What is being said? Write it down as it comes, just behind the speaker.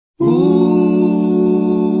Ooh,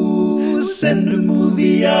 send a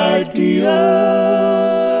movie idea.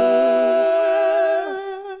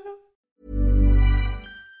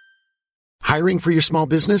 Hiring for your small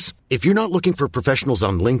business? If you're not looking for professionals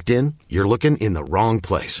on LinkedIn, you're looking in the wrong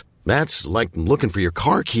place. That's like looking for your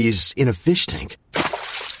car keys in a fish tank.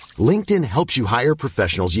 LinkedIn helps you hire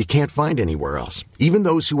professionals you can't find anywhere else, even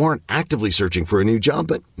those who aren't actively searching for a new job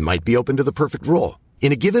but might be open to the perfect role.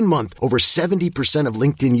 In a given month, over 70% of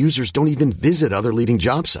LinkedIn users don't even visit other leading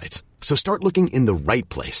job sites. So start looking in the right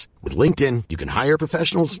place. With LinkedIn, you can hire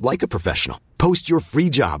professionals like a professional. Post your free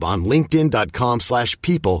job on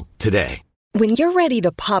linkedin.com/people today. When you're ready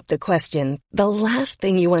to pop the question, the last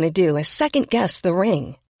thing you want to do is second-guess the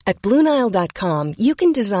ring. At BlueNile.com, you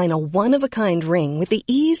can design a one-of-a-kind ring with the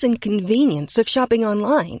ease and convenience of shopping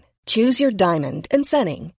online. Choose your diamond and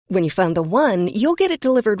setting. When you find the one, you'll get it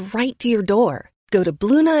delivered right to your door. Go to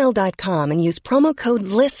BlueNile.com and use promo code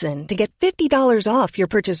LISTEN to get $50 off your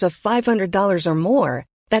purchase of $500 or more.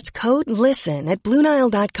 That's code LISTEN at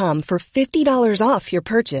BlueNile.com for $50 off your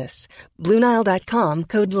purchase. BlueNile.com,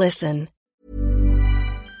 code LISTEN.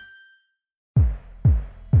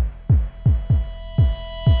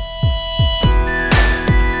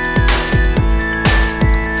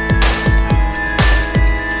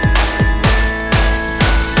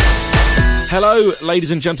 Hello,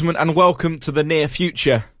 ladies and gentlemen, and welcome to the near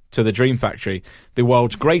future to the Dream Factory, the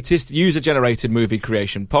world's greatest user-generated movie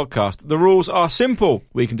creation podcast. The rules are simple.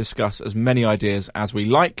 We can discuss as many ideas as we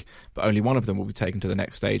like, but only one of them will be taken to the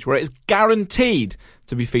next stage, where it is guaranteed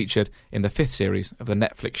to be featured in the 5th series of the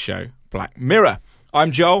Netflix show Black Mirror.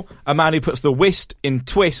 I'm Joel, a man who puts the whist in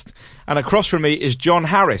twist, and across from me is John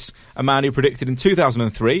Harris, a man who predicted in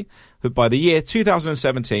 2003 that by the year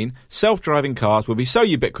 2017, self-driving cars will be so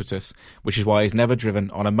ubiquitous, which is why he's never driven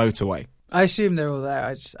on a motorway. I assume they're all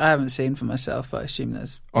there. I haven't seen for myself, but I assume they're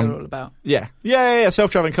all about. Yeah.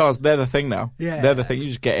 Self-driving cars, they're the thing now. Yeah. They're the thing. You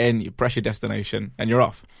just get in, you press your destination, and you're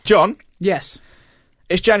off. John? Yes.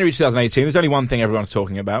 It's January 2018. There's only one thing everyone's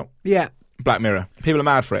talking about. Yeah. Black Mirror. People are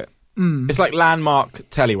mad for it. It's like landmark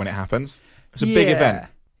telly when it happens. It's a big event.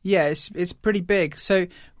 Yeah, it's pretty big. So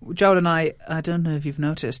Joel and I don't know if you've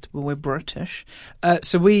noticed, but we're British.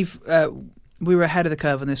 So we were ahead of the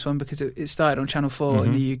curve on this one because it started on Channel 4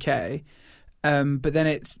 in the UK. But then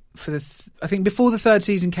it's I think before the 3rd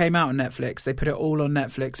season came out on Netflix, they put it all on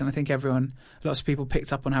Netflix, and I think lots of people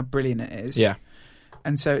picked up on how brilliant it is. Yeah.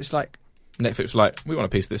 And so it's like Netflix was like, we want a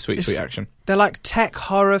piece of this sweet action. They're like tech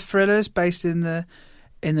horror thrillers based in the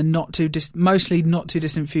mostly not too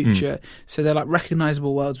distant future. So they're like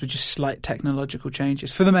recognisable worlds with just slight technological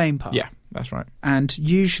changes for the main part. Yeah, that's right. And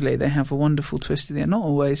usually they have a wonderful twist at the end. Not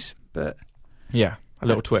always, but yeah, a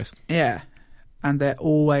little twist. Yeah, and they're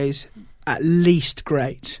always at least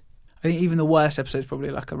great. I think even the worst episode is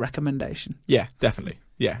probably like a recommendation. Yeah, definitely.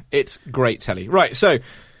 Yeah, it's great telly. Right, so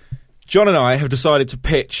John and I have decided to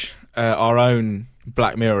pitch our own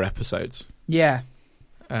Black Mirror episodes. Yeah.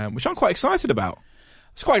 Which I'm quite excited about.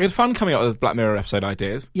 It's quite good fun coming up with Black Mirror episode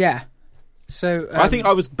ideas. Yeah. So I think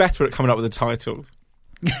I was better at coming up with the title.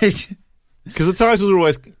 Because the titles are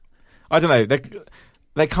always, I don't know,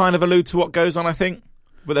 they kind of allude to what goes on, I think.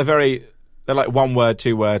 But they're like 1 word,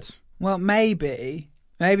 2 words. Well, maybe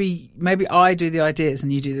I do the ideas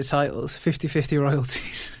and you do the titles. 50-50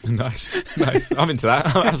 royalties. Nice. I'm into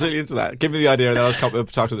that. I'm absolutely into that. Give me the idea and then I'll just come up with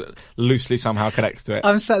a title that loosely somehow connects to it.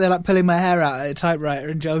 I'm sat there like pulling my hair out at a typewriter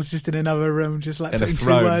and Joel's just in another room just like putting 2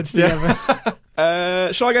 words together.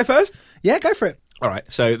 Shall I go first? Yeah, go for it. All right.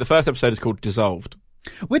 So the first episode is called Dissolved.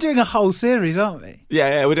 We're doing a whole series, aren't we?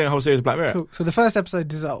 Yeah, we're doing a whole series of Black Mirror. Cool. So the first episode,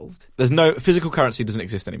 Dissolved. There's no physical currency, doesn't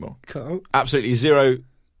exist anymore. Cool. Absolutely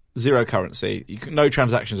zero currency. No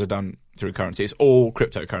transactions are done through currency. It's all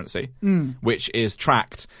cryptocurrency, which is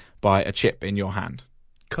tracked by a chip in your hand.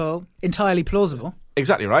 Cool. Entirely plausible.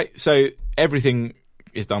 Exactly right. So everything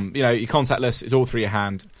is done. You're contactless. It's all through your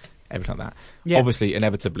hand. Everything like that. Yeah. Obviously,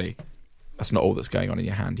 inevitably, that's not all that's going on in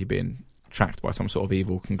your hand. You're being tracked by some sort of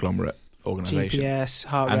evil conglomerate organisation. GPS,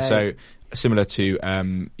 heart rate. And so, similar to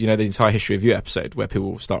the entire History of You episode, where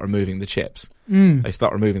people start removing the chips. They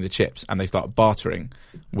start removing the chips and they start bartering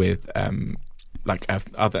with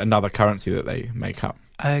another currency that they make up.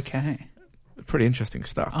 Okay. Pretty interesting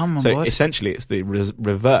stuff. So essentially, it's the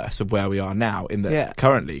reverse of where we are now. In that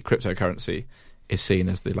currently, cryptocurrency is seen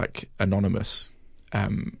as the anonymous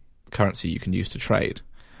currency you can use to trade.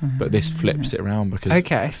 But this flips it around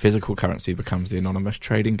because physical currency becomes the anonymous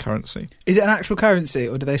trading currency. Is it an actual currency,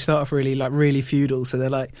 or do they start off really feudal? So they're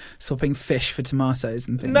like swapping fish for tomatoes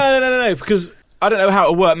and things. No. Because I don't know how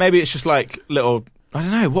it'll work. Maybe it's just like little. I don't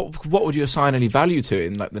know. What would you assign any value to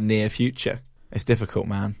in the near future? It's difficult,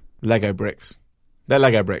 man. Lego bricks. They're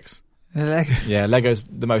Lego bricks. The Lego. Yeah, Lego's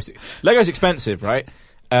Lego's expensive, right?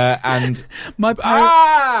 And My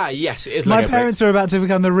parents, yes, it is Lego my parents bricks. are about to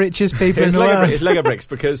become the richest people in It's the Lego world. bricks, it's Lego bricks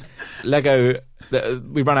because Lego,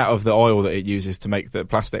 we run out of the oil that it uses to make the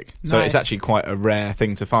plastic, so Nice. it's actually quite a rare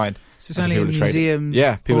thing to find. So it's And only in people trade it. museums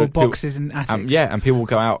Yeah, people- or boxes and attics. Yeah, and people will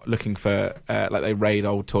go out looking for, like they raid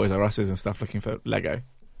old Toys R Us's and stuff looking for Lego.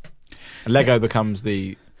 And Lego becomes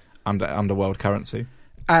the underworld currency.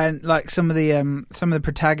 And like some of the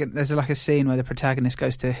protagonists, there's like a scene where the protagonist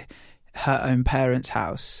goes to her own parents'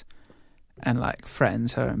 house and like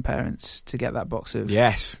friends her own parents to get that box of.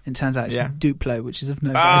 Yes. It turns out it's Yeah. Duplo, which is of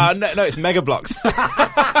no value. No, it's Mega Bloks.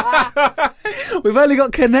 We've only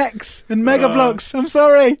got Connects and Mega Blocks. I'm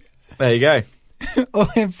sorry. There you go. Or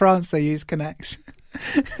in France they use Connects.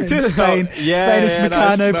 In Spain, Spain is yeah,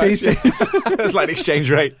 Meccano nice, PC. yeah. It's like an exchange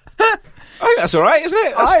rate. I think that's all right, isn't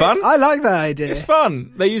it? That's fun. I like that idea. It's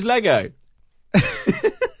fun. They use Lego.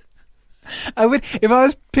 I would, if I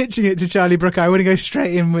was pitching it to Charlie Brooker, I would go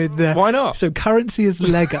straight in with Why not? So currency is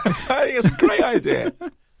Lego. I think it's a great idea.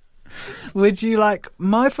 Would you like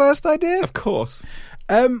my first idea? Of course.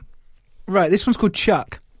 Right, this one's called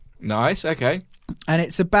Chuck, Nice. Okay. and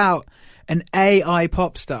it's about an AI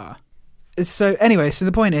pop star. So anyway, so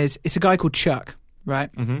the point is, it's a guy called Chuck,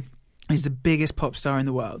 right? Mm-hmm. He's the biggest pop star in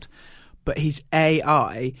the world, but he's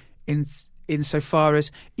AI insofar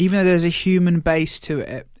as, even though there's a human base to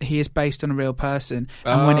it, he is based on a real person.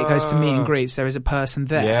 And when it goes to meet and greets, there is a person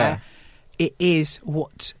there. Yeah. It is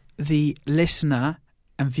what the listener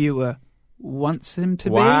and viewer wants them to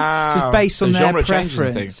Wow. be. So it's based So on their genre changes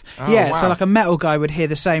and preference. things. Oh, Yeah, so wow. like a metal guy would hear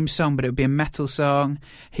the same song, but it would be a metal song.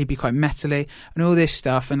 He'd be quite metally and all this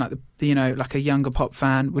stuff. And like like a younger pop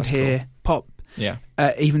fan would That's hear cool. pop. Yeah.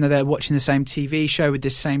 Even though they're watching the same TV show with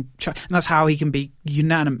this same, and that's how he can be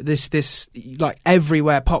unanimous. This like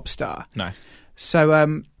everywhere pop star. Nice. So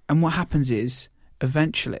and what happens is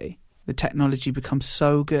eventually the technology becomes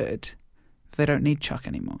so good that they don't need Chuck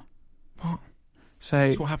anymore. What?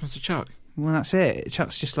 So what happens to Chuck? well, that's it.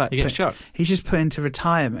 Chuck's just like He gets Chuck. He's just put into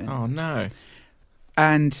retirement, Oh no.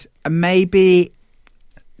 and maybe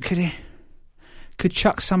could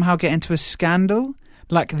Chuck somehow get into a scandal?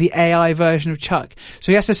 Like the AI version of Chuck.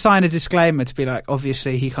 So he has to sign a disclaimer to be like,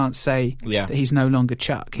 obviously he can't say Yeah. that he's no longer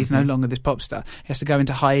Chuck. He's no longer this pop star. He has to go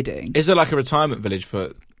into hiding. Is there like a retirement village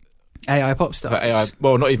for AI pop stars. AI?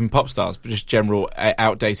 Well, not even pop stars, but just general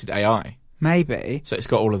outdated AI. Maybe. So it's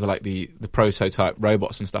got all of the prototype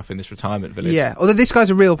robots and stuff in this retirement village. Yeah. Although this guy's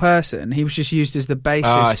a real person. He was just used as the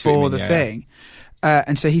basis I see what you for mean, the yeah, thing.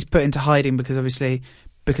 And so he's put into hiding because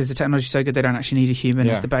the technology's so good they don't actually need a human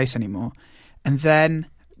Yeah. as the base anymore. And then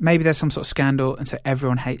maybe there's some sort of scandal, and so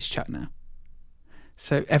everyone hates Chuck now.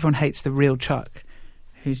 So everyone hates the real Chuck,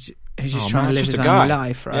 who's just trying to live just his a own guy.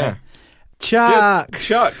 life, right? Yeah. Chuck. Good.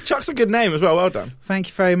 Chuck. Chuck's a good name as well. Well done. Thank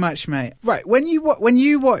you very much, mate. Right, when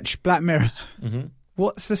you watch Black Mirror, Mm-hmm.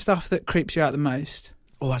 what's the stuff that creeps you out the most?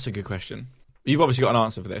 Oh, that's a good question. You've obviously got an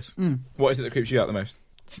answer for this. What is it that creeps you out the most?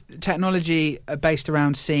 Technology based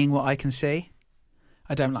around seeing what I can see.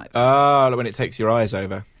 I don't like that. Like when it takes your eyes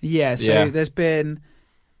over. Yeah, so Yeah. there's been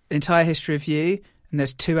the entire history of you, and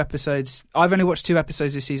there's 2 episodes. I've only watched 2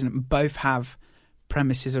 episodes this season, and both have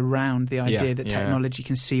premises around the idea that technology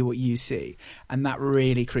can see what you see, and that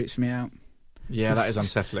really creeps me out. Yeah, that is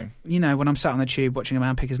unsettling. You know, when I'm sat on the tube watching a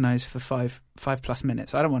man pick his nose for five plus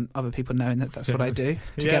minutes, I don't want other people knowing that that's what I do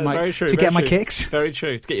to get my very true, to very get my true. kicks. Very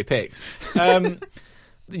true. To get your picks.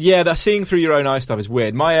 Yeah, that seeing through your own eye stuff is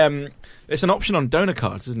weird. It's an option on donor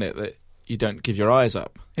cards, isn't it, that you don't give your eyes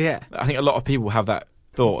up? Yeah, I think a lot of people have that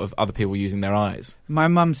thought of other people using their eyes. my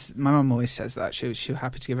mum always says that she'll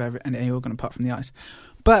happy to give any organ apart from the eyes.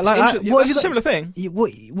 But like, That's a similar thing.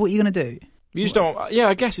 What are you gonna do? You just don't. Yeah,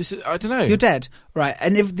 I guess it's. I don't know. You're dead, right?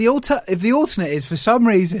 And if the alternate is, for some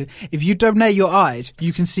reason, if you donate your eyes,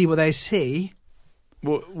 you can see what they see.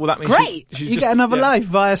 Well, that means Great, she's you just- get another yeah. life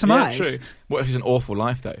via some Yeah, eyes. true. What if it's an awful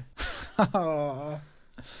life though? Oh.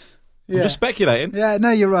 I'm just speculating. Yeah, no,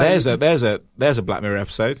 you're right. There's a Black Mirror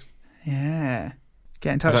episode. Yeah,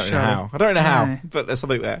 get in I touch. don't know Charlie. how. I don't know how, No. but there's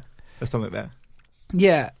something there. There's something there.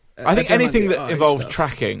 Yeah, I think don't like anything the that eye involves stuff.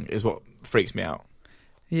 tracking is what freaks me out.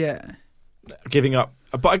 Yeah, Giving up,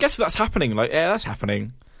 but I guess that's happening. Like, yeah, that's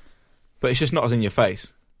happening, but it's just not as in your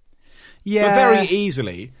face. yeah. But very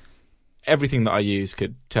easily, everything that I use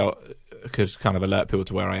could kind of alert people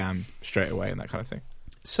to where I am straight away and that kind of thing.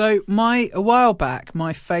 So a while back,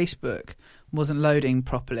 my Facebook wasn't loading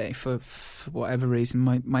properly for whatever reason.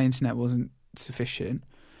 My internet wasn't sufficient,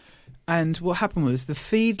 and what happened was the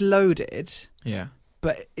feed loaded, Yeah.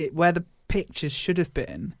 but where the pictures should have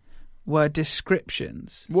been were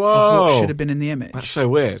descriptions of Whoa. what should have been in the image. That's so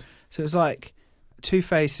weird. So it was like two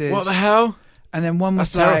faces. What the hell? And then one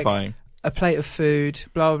was That's terrifying. a plate of food,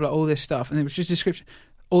 blah, blah, blah, all this stuff. And it was just description.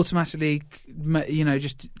 Automatically,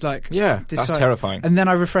 just like... Yeah, decide. that's terrifying. And then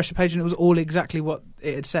I refreshed the page and it was all exactly what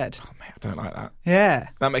it had said. Oh, mate, I don't like that. Yeah.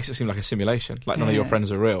 That makes it seem like a simulation, like none of your friends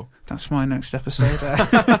are real. That's my next episode.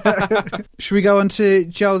 Should we go on to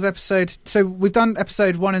Joel's episode? So we've done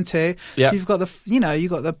episode 1 and 2. Yeah. So you've got you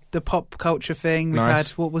got the pop culture thing. We've had,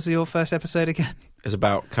 what was your first episode again? It's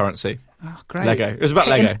about currency. Oh, great. Lego. It was about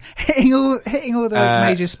Lego. Hitting all the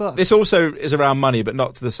major spots. This also is around money, but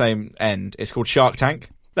not to the same end. It's called Shark Tank.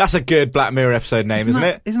 That's a good Black Mirror episode name, isn't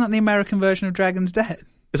it? Isn't that the American version of Dragon's Den?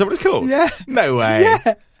 Is that what it's called? Yeah. No way.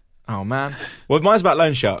 Yeah. Oh, man. Well, mine's about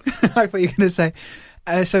loan sharks. I thought you were going to say,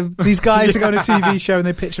 so these guys are going on a TV show and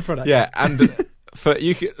they pitch a product. Yeah, and for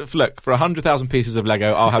 100,000 pieces of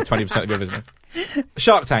Lego, I'll have 20% of your business.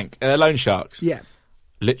 Shark Tank, loan sharks. Yeah.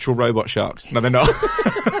 Literal robot sharks. No, they're not.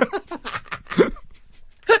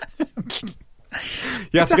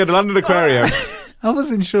 You have to go to London Aquarium. I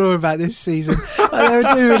wasn't sure about this season. They were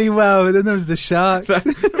doing really well, but then there was the sharks.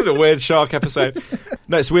 It was a weird shark episode.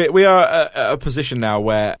 No, so we are at a position now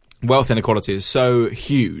where wealth inequality is so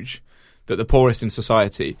huge that the poorest in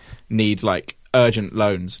society need like urgent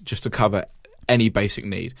loans just to cover any basic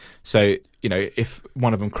need. So, if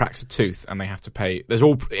one of them cracks a tooth and they have to pay, there's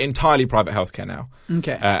all entirely private healthcare now.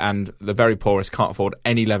 Okay. And the very poorest can't afford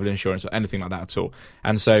any level of insurance or anything like that at all.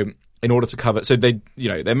 And so in order to cover, so they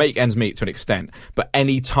make ends meet to an extent, but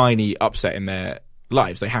any tiny upset in their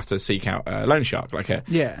lives, they have to seek out a loan shark, like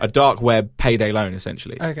a dark web payday loan,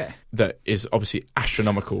 essentially. Okay. That is obviously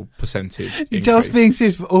astronomical percentage. You're just being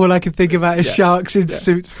serious, but all I can think about is sharks in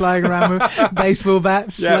suits flying around with baseball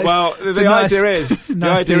bats. Yeah, like, well, the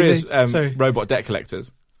idea is Sorry. robot debt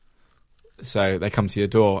collectors. So they come to your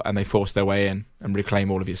door and they force their way in and reclaim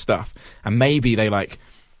all of your stuff. And maybe they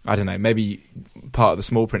maybe part of the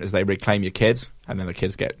small print is they reclaim your kids and then the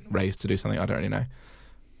kids get raised to do something. I don't really know.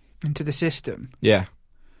 Into the system. Yeah.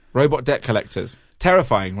 Robot debt collectors.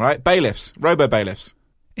 Terrifying, right? Bailiffs. Robo-bailiffs.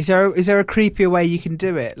 Is there a creepier way you can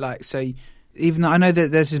do it? Like, so even though I know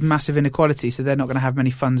that there's this massive inequality, so they're not going to have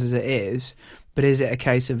many funds as it is, but is it a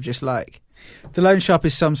case of just like the loan shark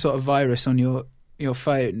is some sort of virus on your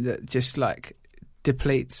phone that just like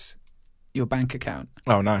depletes your bank account?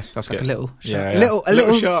 Oh, nice. That's like good. A little shark. Yeah. Little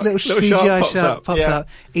CGI shark pops yeah. up,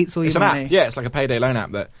 eats all it's your an money. app. Yeah, it's like a payday loan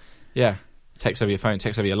app that, takes over your phone,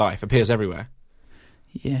 takes over your life, appears everywhere.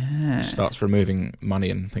 Yeah. Starts removing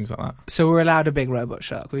money and things like that. So we're allowed a big robot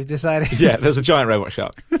shark. We've decided. Yeah, there's a giant robot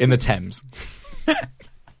shark in the Thames.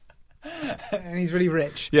 And he's really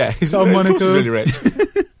rich. Yeah, he's got a monocle. Of course he's really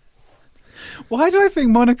rich. Why do I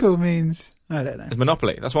think monocle means? I don't know. It's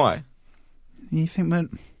Monopoly. That's why. You think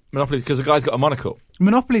Monopoly because the guy's got a monocle.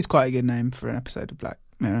 Monopoly's quite a good name for an episode of Black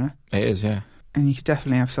Mirror. It is, yeah. And you could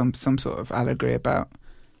definitely have some sort of allegory about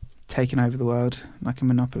taking over the world like a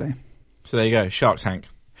Monopoly. So there you go, Shark Tank.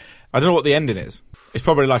 I don't know what the ending is. It's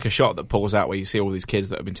probably like a shot that pulls out where you see all these kids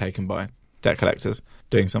that have been taken by debt collectors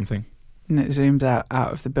doing something. And it zooms out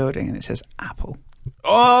of the building and it says Apple.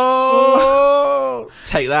 Oh!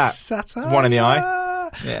 Take that. Satire. One in the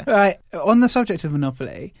eye. Yeah. Right, on the subject of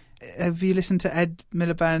Monopoly, have you listened to Ed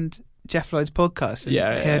Miliband, Jeff Lloyd's podcast? And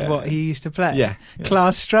heard what he used to play? Yeah.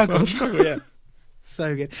 Class Struggle. Yeah.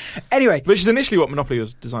 So good. Anyway. Which is initially what Monopoly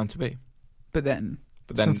was designed to be. But then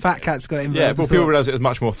some fat cats got involved. Yeah, but people realised it was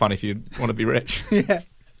much more fun if you want to be rich. Yeah.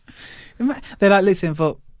 They're like, listen,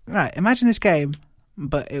 right, imagine this game,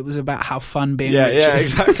 but it was about how fun being rich is. Yeah,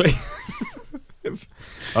 exactly.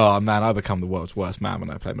 Oh, man, I become the world's worst man when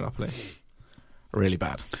I play Monopoly. Really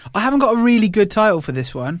bad. I haven't got a really good title for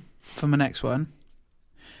this one, for my next one.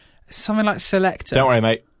 Something like Selector. Don't worry,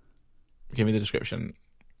 mate. Give me the description.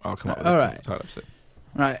 I'll come up with a title episode.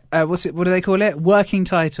 Right, what do they call it? Working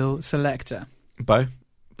title, Selector. Bo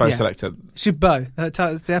Selector. Should Bo.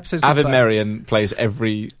 The episode's Avid Bo. Marion plays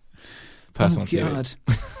every person on TV.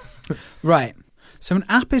 God. Right. So an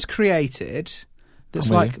app is created that's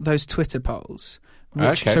like those Twitter polls.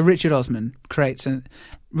 Okay. So Richard Osman creates an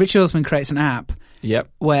app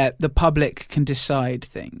where the public can decide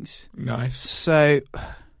things. Nice. So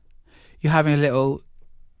you're having a little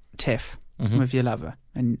tiff with your lover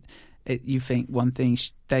and you think one thing,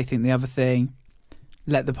 they think the other thing.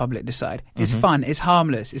 Let the public decide. It's fun. It's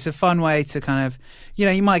harmless. It's a fun way to kind of,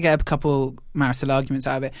 you might get a couple marital arguments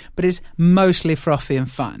out of it, but it's mostly frothy and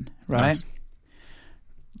fun, right? Nice.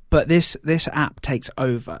 But this app takes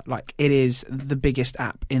over. Like, it is the biggest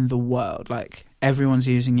app in the world. Like, everyone's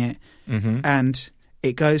using it. And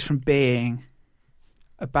it goes from being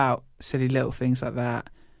about silly little things like that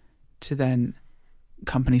to then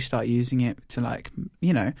companies start using it to, like,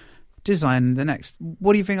 you know, design the next.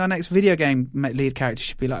 What do you think our next video game lead character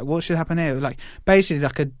should be like? What should happen here? Like, basically,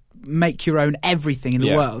 like a make your own everything in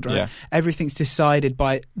the world, right? Yeah. Everything's decided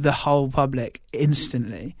by the whole public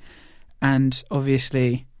instantly, and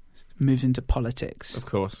obviously moves into politics, of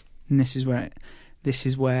course. And this is where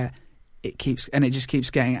it keeps, and it just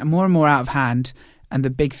keeps getting more and more out of hand. And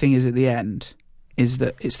the big thing is at the end is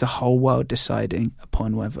that it's the whole world deciding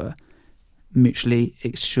upon whether mutually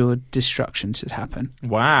assured destruction should happen.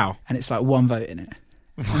 Wow. And it's like one vote in it,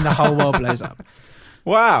 and the whole world blows up.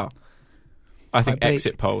 Wow. I think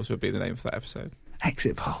Exit Polls would be the name for that episode.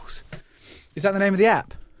 Exit Polls. Is that the name of the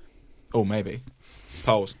app? Oh, maybe.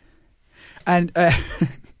 Polls. And and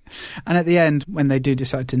at the end, when they do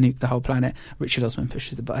decide to nuke the whole planet, Richard Osman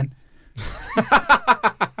pushes the button.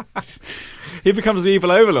 He becomes the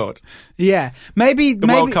evil overlord. Yeah. Maybe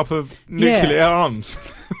World Cup of Nuclear Arms.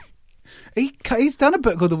 He's done a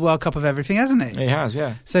book called The World Cup of Everything, hasn't he? He has,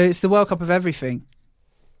 yeah. So it's the World Cup of everything.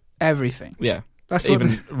 Everything. Yeah. That's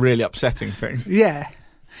even really upsetting things. Yeah.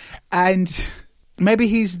 And maybe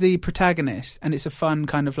he's the protagonist, and it's a fun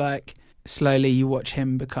kind of like, slowly you watch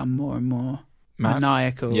him become more and more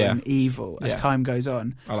maniacal and evil as time goes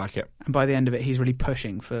on. I like it. And by the end of it, he's really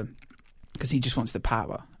pushing because he just wants the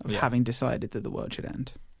power of having decided that the world should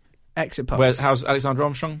end. Exit Polls. How's Alexander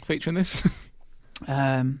Armstrong featuring this?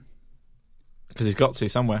 Because he's got to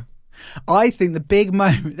somewhere. I think the big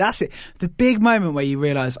moment, that's it, the big moment where you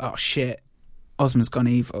realise, oh shit, Osman's gone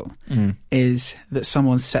evil, is that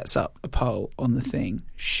someone sets up a poll on the thing,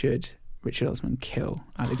 should Richard Osman kill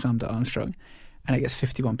Alexander Armstrong? And it gets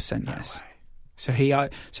 51% yes. No way.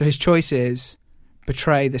 So his choice is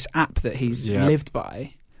betray this app that he's lived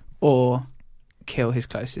by, or kill his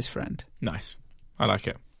closest friend. Nice. I like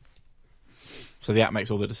it. So the app makes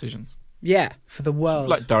all the decisions. Yeah, for the world.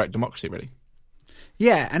 Like direct democracy, really.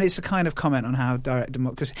 Yeah, and it's a kind of comment on how direct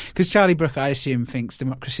democracy... Because Charlie Brooker, I assume, thinks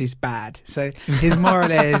democracy's bad. So his moral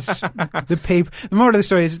is... The moral of the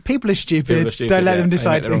story is people are stupid. Don't let them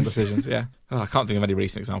decide their own things. Decisions, yeah. Oh, I can't think of any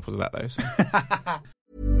recent examples of that, though. So.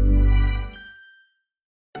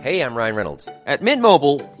 Hey, I'm Ryan Reynolds. At Mint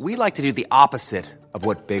Mobile, we like to do the opposite of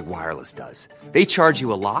what Big Wireless does. They charge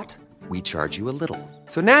you a lot. We charge you a little.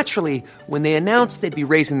 So naturally, when they announced they'd be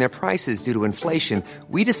raising their prices due to inflation,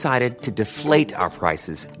 we decided to deflate our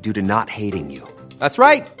prices due to not hating you. That's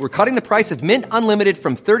right. We're cutting the price of Mint Unlimited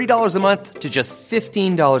from $30 a month to just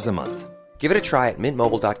 $15 a month. Give it a try at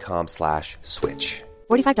mintmobile.com/switch.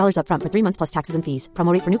 $45 up front for 3 months plus taxes and fees.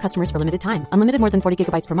 Promo rate for new customers for limited time. Unlimited more than 40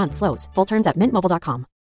 gigabytes per month. Slows full terms at mintmobile.com.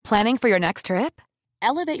 Planning for your next trip?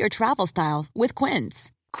 Elevate your travel style with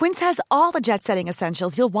Quince. Quince has all the jet-setting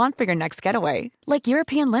essentials you'll want for your next getaway, like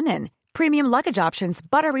European linen, premium luggage options,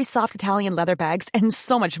 buttery soft Italian leather bags, and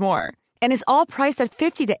so much more. And is all priced at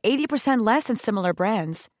 50 to 80% less than similar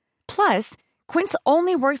brands. Plus, Quince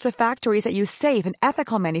only works with factories that use safe and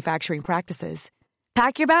ethical manufacturing practices.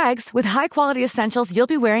 Pack your bags with high-quality essentials you'll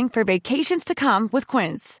be wearing for vacations to come with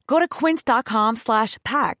Quince. Go to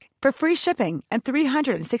quince.com/pack for free shipping and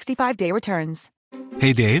 365-day returns.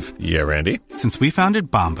 Hey, Dave. Yeah, Randy. Since we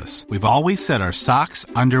founded Bombas, we've always said our socks,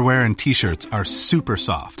 underwear, and T-shirts are super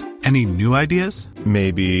soft. Any new ideas?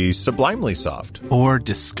 Maybe sublimely soft. Or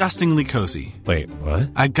disgustingly cozy. Wait,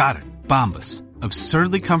 what? I got it. Bombas.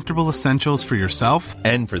 Absurdly comfortable essentials for yourself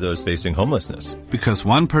and for those facing homelessness. Because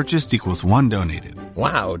one purchased equals one donated.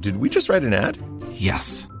 Wow, did we just write an ad?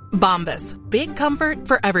 Yes. Bombas. Big comfort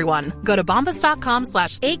for everyone. Go to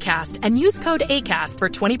bombas.com/ACAST and use code ACAST for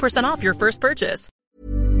 20% off your first purchase.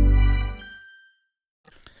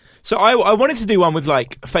 So I wanted to do one with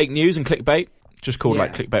like fake news and clickbait, just called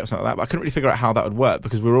like clickbait or something like that, but I couldn't really figure out how that would work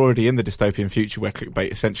because we're already in the dystopian future where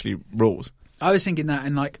clickbait essentially rules. I was thinking that,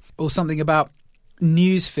 and like, or something about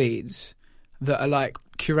news feeds that are like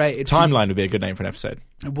curated. Timeline would be a good name for an episode.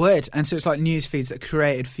 It would. And so it's like news feeds that are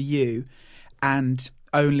curated for you and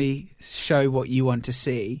only show what you want to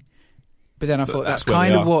see. But then I thought that's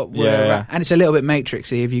kind of what we're at. And it's a little bit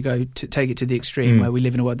Matrixy if you go to take it to the extreme where we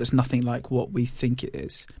live in a world that's nothing like what we think it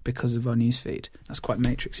is because of our news feed. That's quite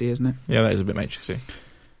Matrixy, isn't it? Yeah, that is a bit Matrixy.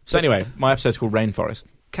 So anyway, my episode's called Rainforest.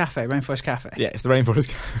 Cafe, Rainforest Cafe. Yeah, it's the Rainforest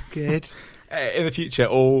Cafe. Good. In the future,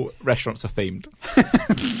 all restaurants are themed.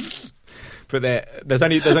 But there's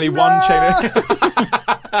only one chain.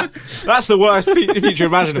 That's the worst future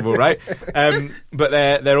imaginable, right? But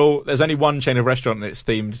there's only one chain of restaurant and it's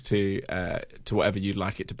themed to whatever you'd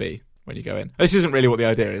like it to be when you go in. This isn't really what the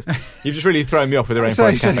idea is. You've just really thrown me off with the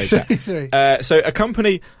Rainforest Cafe. Sorry. So a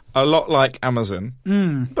company a lot like Amazon,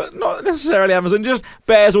 but not necessarily Amazon, just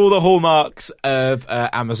bears all the hallmarks of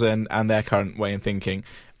Amazon and their current way of thinking.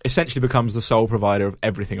 essentially becomes the sole provider of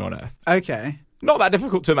everything on Earth. Okay. Not that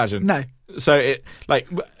difficult to imagine. No. So it, like,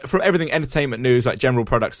 from everything, entertainment, news, like general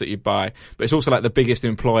products that you buy, but it's also like the biggest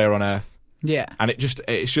employer on Earth. Yeah. And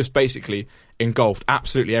it's just basically engulfed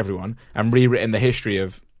absolutely everyone and rewritten the history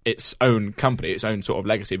of its own company, its own sort of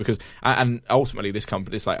legacy, because, and ultimately this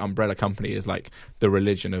company, this like umbrella company, is like the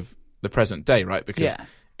religion of the present day, right? Because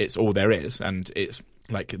it's all there is, and it's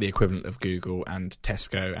like the equivalent of Google and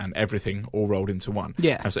Tesco and everything all rolled into one.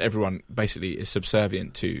 Yeah. And so everyone basically is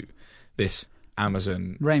subservient to this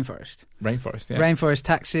Amazon rainforest. Yeah. Rainforest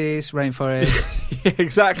taxis, rainforest. Yeah,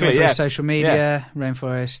 exactly. Rainforest social media,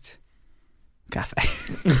 rainforest cafe.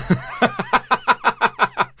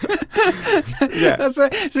 Yeah. So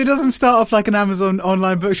it doesn't start off like an Amazon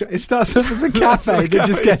online bookshop. It starts off as a cafe that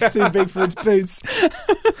just gets too big for its boots.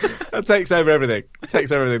 That takes over everything. The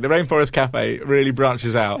Rainforest Cafe really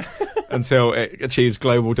branches out until it achieves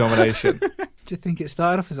global domination. Do you think it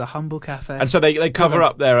started off as a humble cafe? And so they cover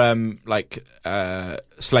up their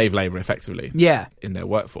slave labour effectively. Yeah. In their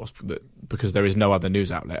workforce, because there is no other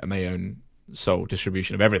news outlet and they own sole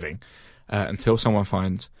distribution of everything until someone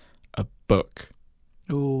finds a book.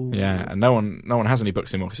 Ooh. Yeah, and no one has any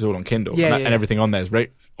books anymore because it's all on Kindle. Yeah, and everything on there is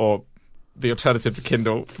or the alternative to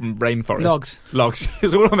Kindle from Rainforest. Logs.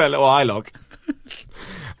 It's all on their little iLog.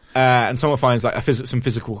 And someone finds like some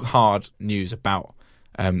physical hard news about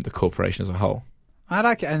the corporation as a whole. I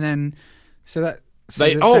like it, and then the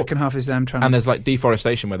second half is them trying. And there's like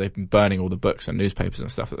deforestation where they've been burning all the books and newspapers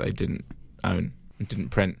and stuff that they didn't own and didn't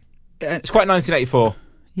print. It's quite 1984.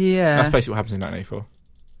 Yeah, that's basically what happens in 1984.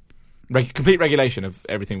 Complete regulation of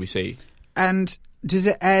everything we see. And does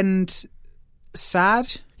it end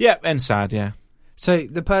sad? Yeah, ends sad, yeah. So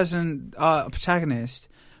the person, our protagonist,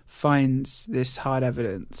 finds this hard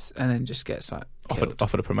evidence and then just gets like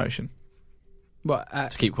offered a promotion. What?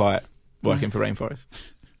 To keep quiet, working for Rainforest.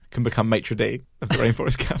 Can become maitre d' of the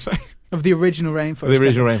Rainforest Cafe. Of the original Rainforest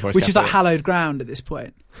Rainforest which Cafe. is like hallowed ground at this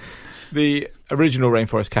point. The original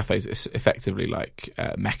Rainforest Cafe is effectively like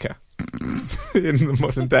Mecca in the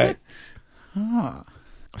modern day. Ah.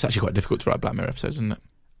 It's actually quite difficult to write Black Mirror episodes, isn't it?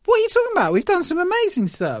 What are you talking about? We've done some amazing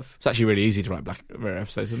stuff. It's actually really easy to write Black Mirror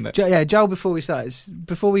episodes, isn't it? Joel, before we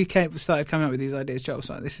started coming up with these ideas, Joel was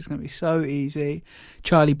like, this is going to be so easy.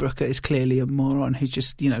 Charlie Brooker is clearly a moron who's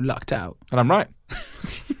just, lucked out. And I'm right.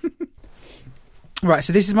 Right,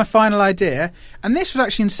 so this is my final idea, and this was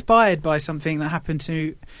actually inspired by something that happened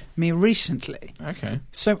to me recently. Okay.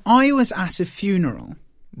 So I was at a funeral,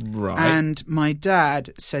 right, and my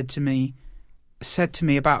dad said to me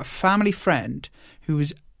about a family friend who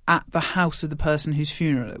was at the house of the person whose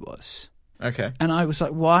funeral it was. Okay. And I was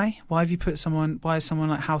like, why? Why have you put someone? Why is someone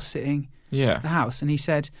like house sitting the house? And he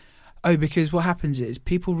said, oh, because what happens is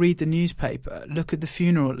people read the newspaper, look at the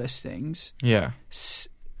funeral listings,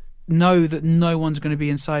 know that no one's going to be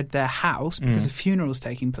inside their house because a funeral's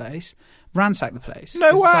taking place, ransack the place.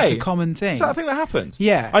 No way! It's like a common thing. Is that a thing that happens?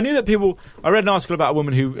 Yeah. I knew that I read an article about a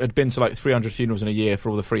woman who had been to like 300 funerals in a year for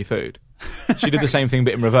all the free food. She did the same thing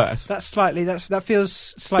but in reverse. That feels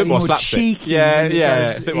slightly more cheeky. Yeah,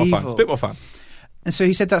 it's a bit more fun. It's a bit more fun. And so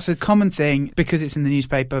he said that's a common thing because it's in the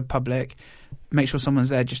newspaper, public, make sure someone's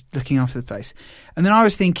there just looking after the place. And then I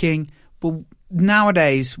was thinking, well,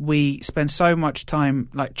 nowadays we spend so much time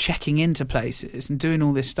like checking into places and doing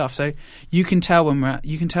all this stuff, so you can tell when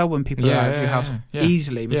people are out of your house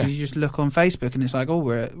easily because you just look on Facebook and it's like, oh,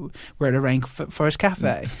 we're at a Rainforest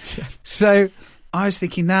Cafe. So I was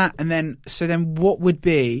thinking that, and then what would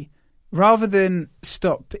be, rather than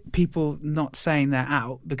stop people not saying they're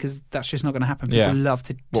out, because that's just not going to happen. People love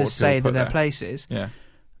to say that they're places. Yeah,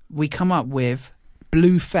 we come up with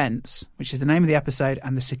Blue Fence, which is the name of the episode,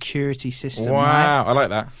 and the security system. Wow, right? I like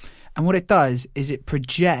that. And what it does is it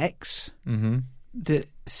projects the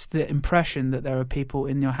impression that there are people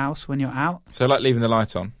in your house when you're out. So like leaving the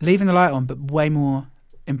light on. Leaving the light on, but way more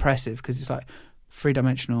impressive because it's like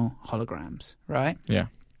three-dimensional holograms, right? Yeah.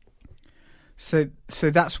 So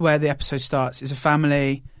that's where the episode starts. It's a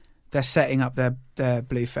family. They're setting up their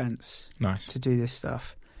Blue Fence to do this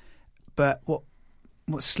stuff. But what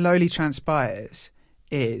slowly transpires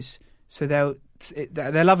is, so they're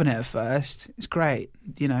loving it at first. It's great,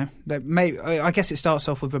 I guess it starts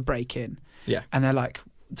off with a break-in. Yeah. And they're like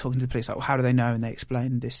talking to the police, like, well, how do they know? And they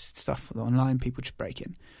explain this stuff online. People just break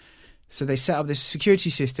in. So they set up this security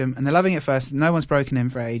system, and they're loving it at first. No one's broken in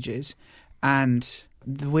for ages. And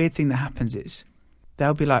the weird thing that happens is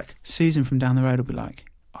they'll be like, Susan from down the road will be like,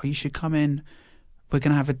 oh, you should come in. We're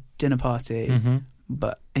going to have a dinner party, and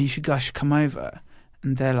you guys should come over.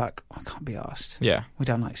 And they're like, I can't be asked. Yeah. We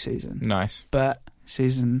don't like Susan. Nice. But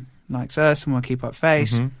Susan likes us and we'll keep up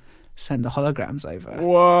face. send the holograms over.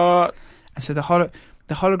 What? And so the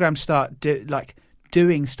holograms start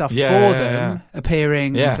doing stuff for them,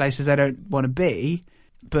 appearing in places they don't want to be,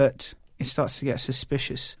 but it starts to get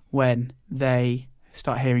suspicious when they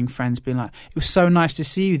start hearing friends being like, it was so nice to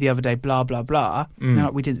see you the other day, blah, blah, blah. And they're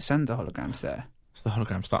like, we didn't send the holograms there. So the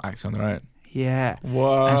holograms start acting on their own. Yeah.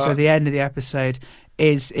 What? And so the end of the episode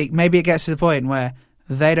is, maybe it gets to the point where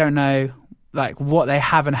they don't know like what they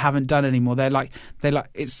have and haven't done anymore. They're like,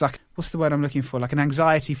 it's like, what's the word I'm looking for? Like an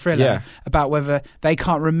anxiety thriller about whether they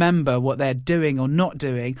can't remember what they're doing or not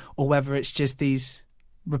doing, or whether it's just these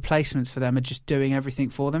replacements for them are just doing everything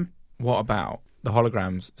for them. What about the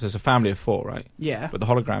holograms? So there's a family of 4, right? Yeah. But the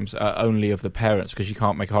holograms are only of the parents, because you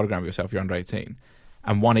can't make a hologram of yourself if you're under 18.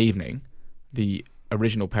 And one evening, the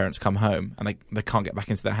original parents come home and they can't get back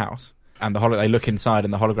into their house. And they look inside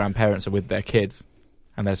and the hologram parents are with their kids.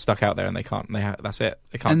 And they're stuck out there, and they can't. That's it.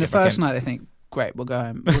 They can't. And get the first back in. night, they think, "Great, we'll go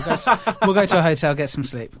home. We'll go to a hotel, get some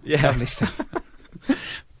sleep." Yeah, lovely stuff.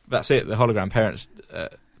 That's it. The hologram parents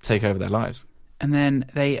take over their lives, and then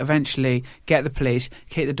they eventually get the police,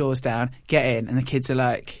 kick the doors down, get in, and the kids are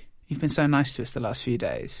like, "You've been so nice to us the last few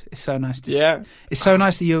days. It's so nice to it's so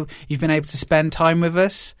nice that you've been able to spend time with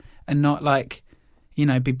us and not like,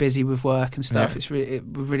 be busy with work and stuff. Yeah. We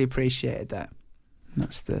really appreciated that."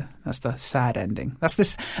 That's the sad ending. That's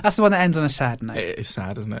the one that ends on a sad note. It is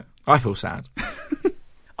sad, isn't it? I feel sad.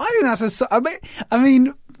 I think that's I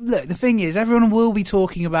mean, look, the thing is, everyone will be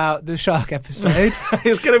talking about the shark episode.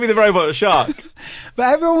 It's going to be the robot shark.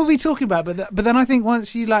 But everyone will be talking about it. But then I think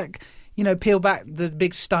once you peel back the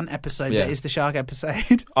big stunt episode that is the shark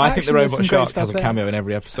episode. I think the robot shark has a cameo in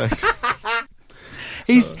every episode.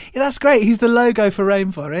 That's great. He's the logo for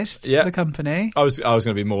Rainforest, the company. I was going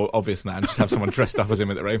to be more obvious than that and just have someone dressed up as him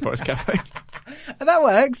at the Rainforest Cafe. That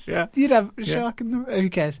works. Yeah. You'd have a shark in the... Who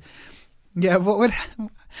cares? Yeah,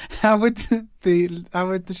 how would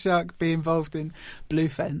the shark be involved in Blue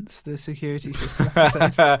Fence, the security system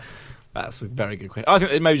episode? That's a very good question. I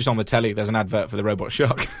think maybe just on the telly there's an advert for the robot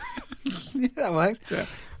shark. Yeah, that works. Yeah.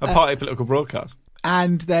 A party political broadcast.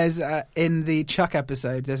 And there's, in the Chuck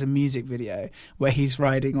episode, there's a music video where he's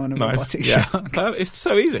riding on a robotic shark. It's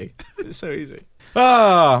so easy. It's so easy.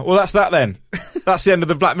 Well, that's that then. That's the end of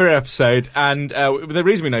the Black Mirror episode. And the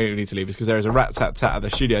reason we know you need to leave is because there is a rat-tat-tat at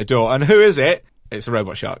the studio door. And who is it? It's a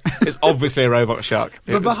robot shark. It's obviously a robot shark.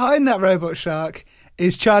 But behind that robot shark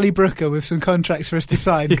is Charlie Brooker with some contracts for us to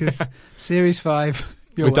sign, because Series 5...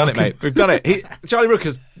 We've done it, mate. We've done it. Charlie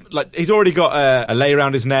Brooker's he's already got a lei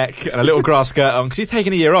around his neck and a little grass skirt on because he's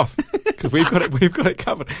taking a year off because we've got it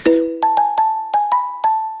covered.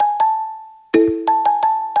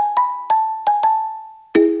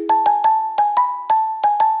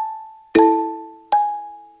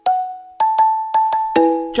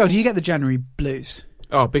 Joe, do you get the January blues?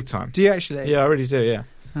 Oh, big time. Do you actually? Yeah, I already do. Yeah.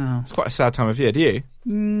 Oh. It's quite a sad time of year. Do you?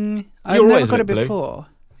 I've never got it before.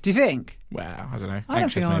 Do you think? Well, I don't know. I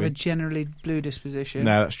don't think I have a generally blue disposition.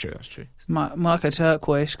 No, that's true. That's true. More like a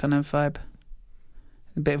turquoise kind of vibe.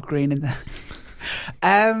 A bit of green in there.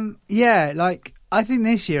 I think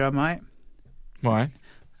this year I might. Why?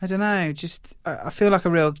 I don't know. Just I feel like a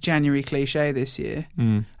real January cliche this year.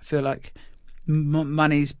 I feel like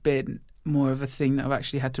money's been more of a thing that I've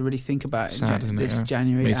actually had to really think about this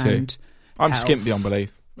January. Me too. And I'm skint beyond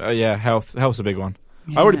belief. Health's a big one.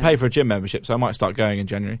 Yeah. I already pay for a gym membership, so I might start going in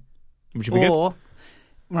January. Which would be good.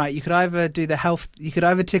 Right, you could either do the health. You could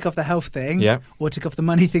either tick off the health thing, or tick off the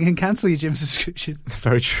money thing and cancel your gym subscription.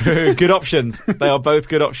 Very true. Good options. They are both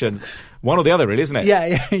good options. One or the other, really, isn't it?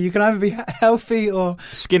 Yeah. You can either be healthy or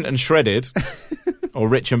skint and shredded, or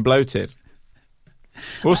rich and bloated.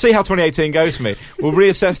 We'll see how 2018 goes for me. We'll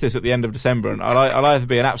reassess this at the end of December, and I'll either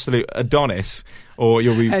be an absolute Adonis, or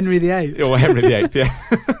you'll be Henry VIII. Or Henry VIII. Yeah.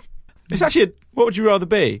 It's actually what would you rather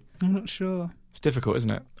be? I'm not sure. It's difficult, isn't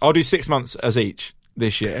it? I'll do 6 months as each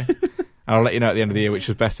this year. And I'll let you know at the end of the year which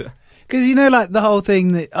was better. Because the whole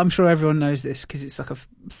thing that I'm sure everyone knows this because it's like a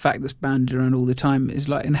fact that's banded around all the time is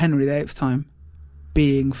like in Henry VIII's time,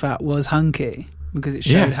 being fat was hunky because it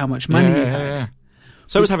showed how much money he had. Yeah.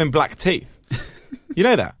 So was having black teeth. You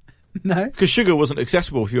know that? No. Because sugar wasn't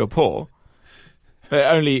accessible if you were poor.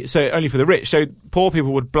 Only for the rich. So poor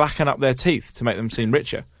people would blacken up their teeth to make them seem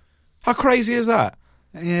richer. How crazy is that?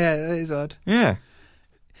 Yeah, that is odd. Yeah.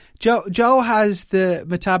 Joel has the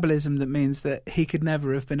metabolism that means that he could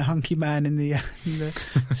never have been a hunky man in the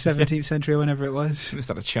 17th century or whenever it was. Didn't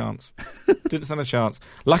stand a chance.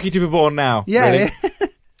 Lucky to be born now. Yeah. Really.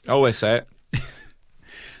 I always say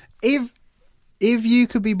it. If you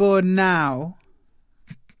could be born now,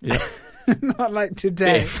 yeah, not like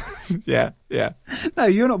today. Yeah. No,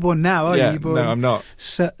 you're not born now, are you? You're born no, I'm not.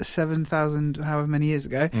 7,000, however many years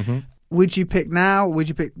ago. Mm-hmm. Would you pick now? Would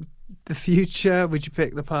you pick the future? Would you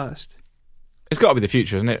pick the past? It's got to be the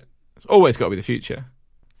future, isn't it? It's always got to be the future.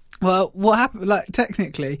 Well, what happens? Like,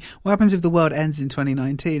 technically, what happens if the world ends in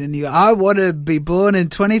 2019 and you go, I want to be born in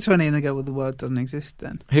 2020, and they go, well, the world doesn't exist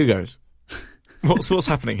then. Who goes? What's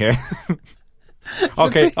happening here?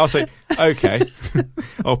 Okay, I'll say, okay.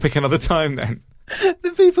 I'll pick another time then.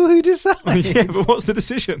 The people who decide. Yeah, but what's the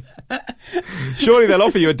decision? Surely they'll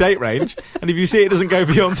offer you a date range, and if you see it doesn't go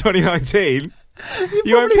beyond 2019,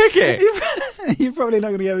 you won't pick it. You're probably not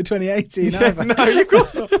going to go with 2018 either. No, of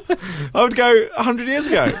course not. I would go 100 years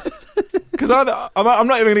ago. Because I'm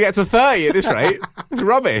not even going to get to 30 at this rate. It's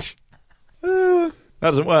rubbish. That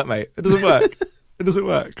doesn't work, mate. It doesn't work. It doesn't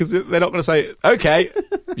work. Because they're not going to say, okay,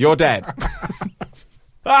 you're dead.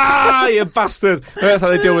 You bastard. That's how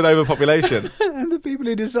they deal with overpopulation. And the people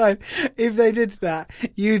who decide, if they did that,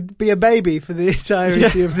 you'd be a baby for the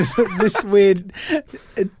entirety of this weird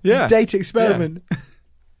date experiment. Yeah.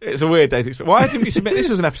 It's a weird date experiment. Why didn't we submit this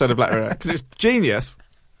as an episode of Black Mirror? Because it's genius.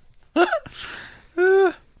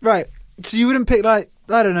 Right. So you wouldn't pick, like,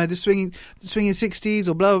 I don't know, the swinging 60s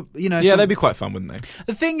or blah, you know. Yeah, they'd be quite fun, wouldn't they?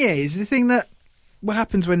 The thing that what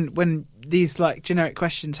happens when these, like, generic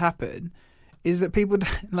questions happen is that people,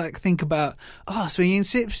 like, think about, swinging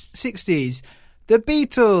 60s, the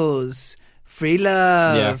Beatles, free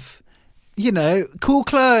love, you know, cool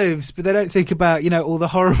clothes, but they don't think about, you know, all the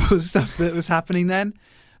horrible stuff that was happening then.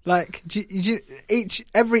 Like,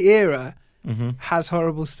 every era has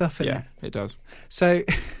horrible stuff in it. Yeah, it does. So,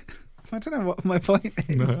 I don't know what my point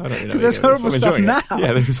is. No, I don't know. Because there's horrible stuff now.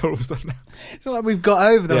 Yeah, there's horrible stuff now. It's not like we've got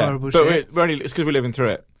over the horrible shit. But it's because we're living through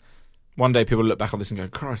it. One day people look back on this and go,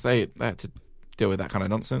 Christ, they had to deal with that kind of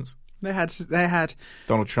nonsense. They had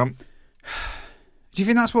Donald Trump. Do you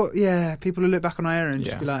think that's what? Yeah, people who look back on our era and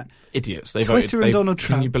just be like, idiots. Twitter and Donald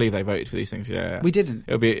Trump. Can you believe they voted for these things? Yeah. We didn't.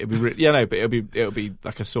 It'll be but it'll be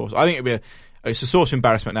like a source. I think it's a source of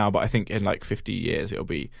embarrassment now, but I think in like 50 years it'll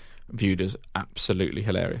be viewed as absolutely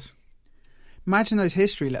hilarious. Imagine those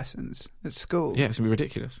history lessons at school. Yeah, it's gonna be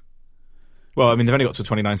ridiculous. Well, I mean, they've only got to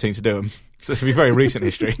 2019 to do them, so it's gonna be very recent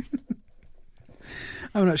history.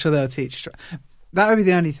 I'm not sure they'll teach. That would be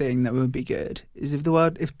the only thing that would be good, is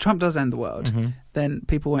if Trump does end the world, then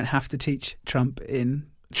people won't have to teach Trump in.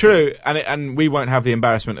 True, and we won't have the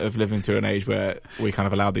embarrassment of living through an age where we kind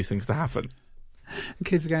of allowed these things to happen. And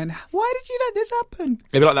kids are going, why did you let this happen?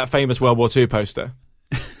 It'd be like that famous World War II poster.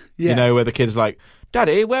 You know, where the kid's like,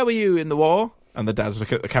 Daddy, where were you in the war? And the dad's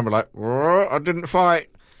looking at the camera like, I didn't fight.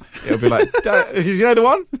 It'll be like, you know the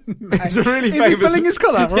one? It's a really famous. Is he pulling his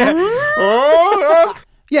collar? Yeah.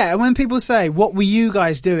 Yeah, and when people say, what were you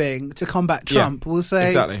guys doing to combat Trump? We'll say,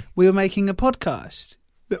 exactly. We were making a podcast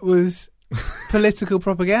that was political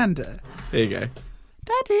propaganda. There you go.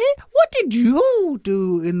 Daddy, what did you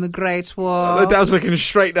do in the Great War? The dad's looking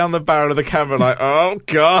straight down the barrel of the camera like, oh,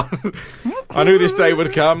 God. I knew this day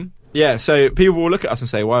would come. Yeah, so people will look at us and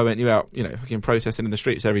say, why weren't you out, you know, fucking protesting in the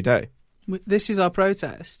streets every day? This is our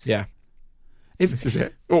protest. Yeah. This is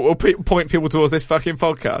it. We'll point people towards this fucking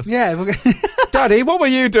podcast. Yeah. Daddy, what were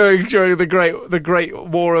you doing during the great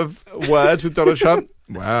war of words with Donald Trump?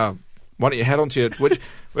 Wow. Why don't you head on to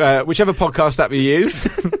whichever podcast app you use?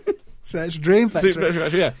 Search Dream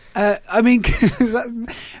Factory. Yeah. I mean,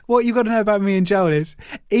 what you've got to know about me and Joel is,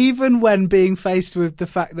 even when being faced with the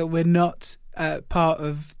fact that we're not part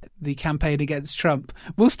of the campaign against Trump,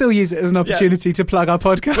 we'll still use it as an opportunity to plug our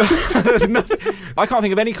podcast. I can't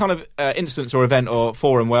think of any kind of instance or event or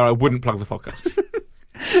forum where I wouldn't plug the podcast.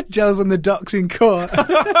 Joel's on the docks in court.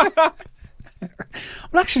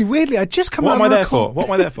 Well, actually, weirdly, I just come out of What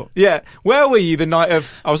am I there for? Yeah. Where were you the night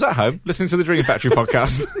of... I was at home listening to the Dream Factory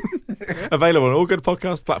podcast. Available on all good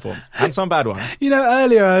podcast platforms and some bad ones. You know,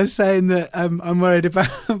 earlier I was saying that I'm worried about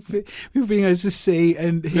people being able to see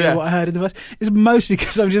and hear what I heard in the bus. It's mostly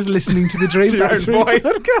because I'm just listening to the Dream Factory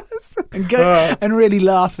podcast and really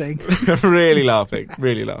laughing.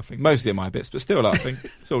 Really laughing. Mostly at my bits, but still laughing.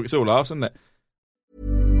 It's all laughs, isn't it?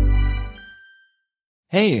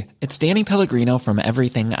 Hey, it's Danny Pellegrino from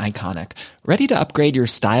Everything Iconic. Ready to upgrade your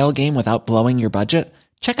style game without blowing your budget?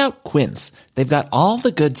 Check out Quince. They've got all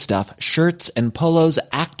the good stuff, shirts and polos,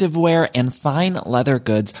 activewear, and fine leather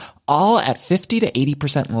goods, all at 50 to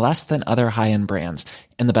 80% less than other high-end brands.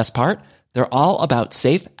 And the best part? They're all about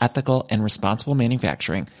safe, ethical, and responsible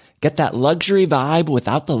manufacturing. Get that luxury vibe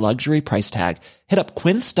without the luxury price tag. Hit up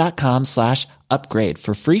quince.com/upgrade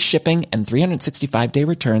for free shipping and 365-day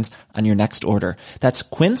returns on your next order. That's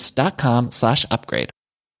quince.com/upgrade.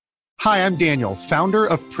 Hi, I'm Daniel, founder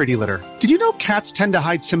of Pretty Litter. Did you know cats tend to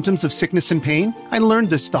hide symptoms of sickness and pain? I learned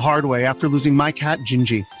this the hard way after losing my cat,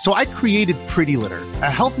 Gingy. So I created Pretty Litter,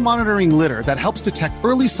 a health monitoring litter that helps detect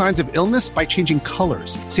early signs of illness by changing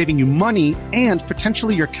colors, saving you money and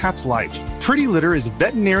potentially your cat's life. Pretty Litter is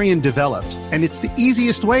veterinarian developed, and it's the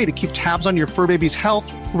easiest way to keep tabs on your fur baby's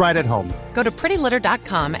health right at home. Go to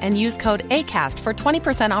prettylitter.com and use code ACAST for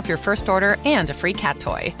 20% off your first order and a free cat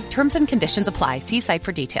toy. Terms and conditions apply. See site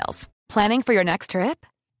for details. Planning for your next trip?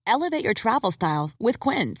 Elevate your travel style with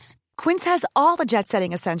Quince. Quince has all the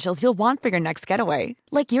jet-setting essentials you'll want for your next getaway,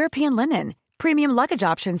 like European linen, premium luggage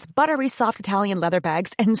options, buttery soft Italian leather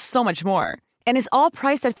bags, and so much more. And is all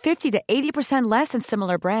priced at 50 to 80% less than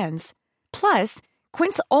similar brands. Plus,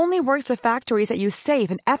 Quince only works with factories that use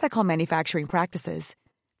safe and ethical manufacturing practices.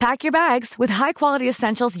 Pack your bags with high-quality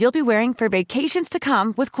essentials you'll be wearing for vacations to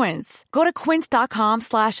come with Quince. Go to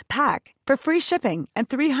quince.com/pack for free shipping and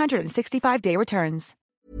 365-day returns.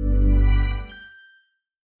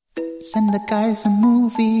 Send the guys a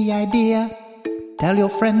movie idea. Tell your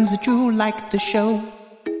friends that you like the show.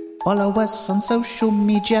 Follow us on social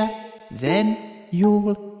media. Then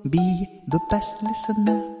you'll be the best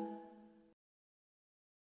listener.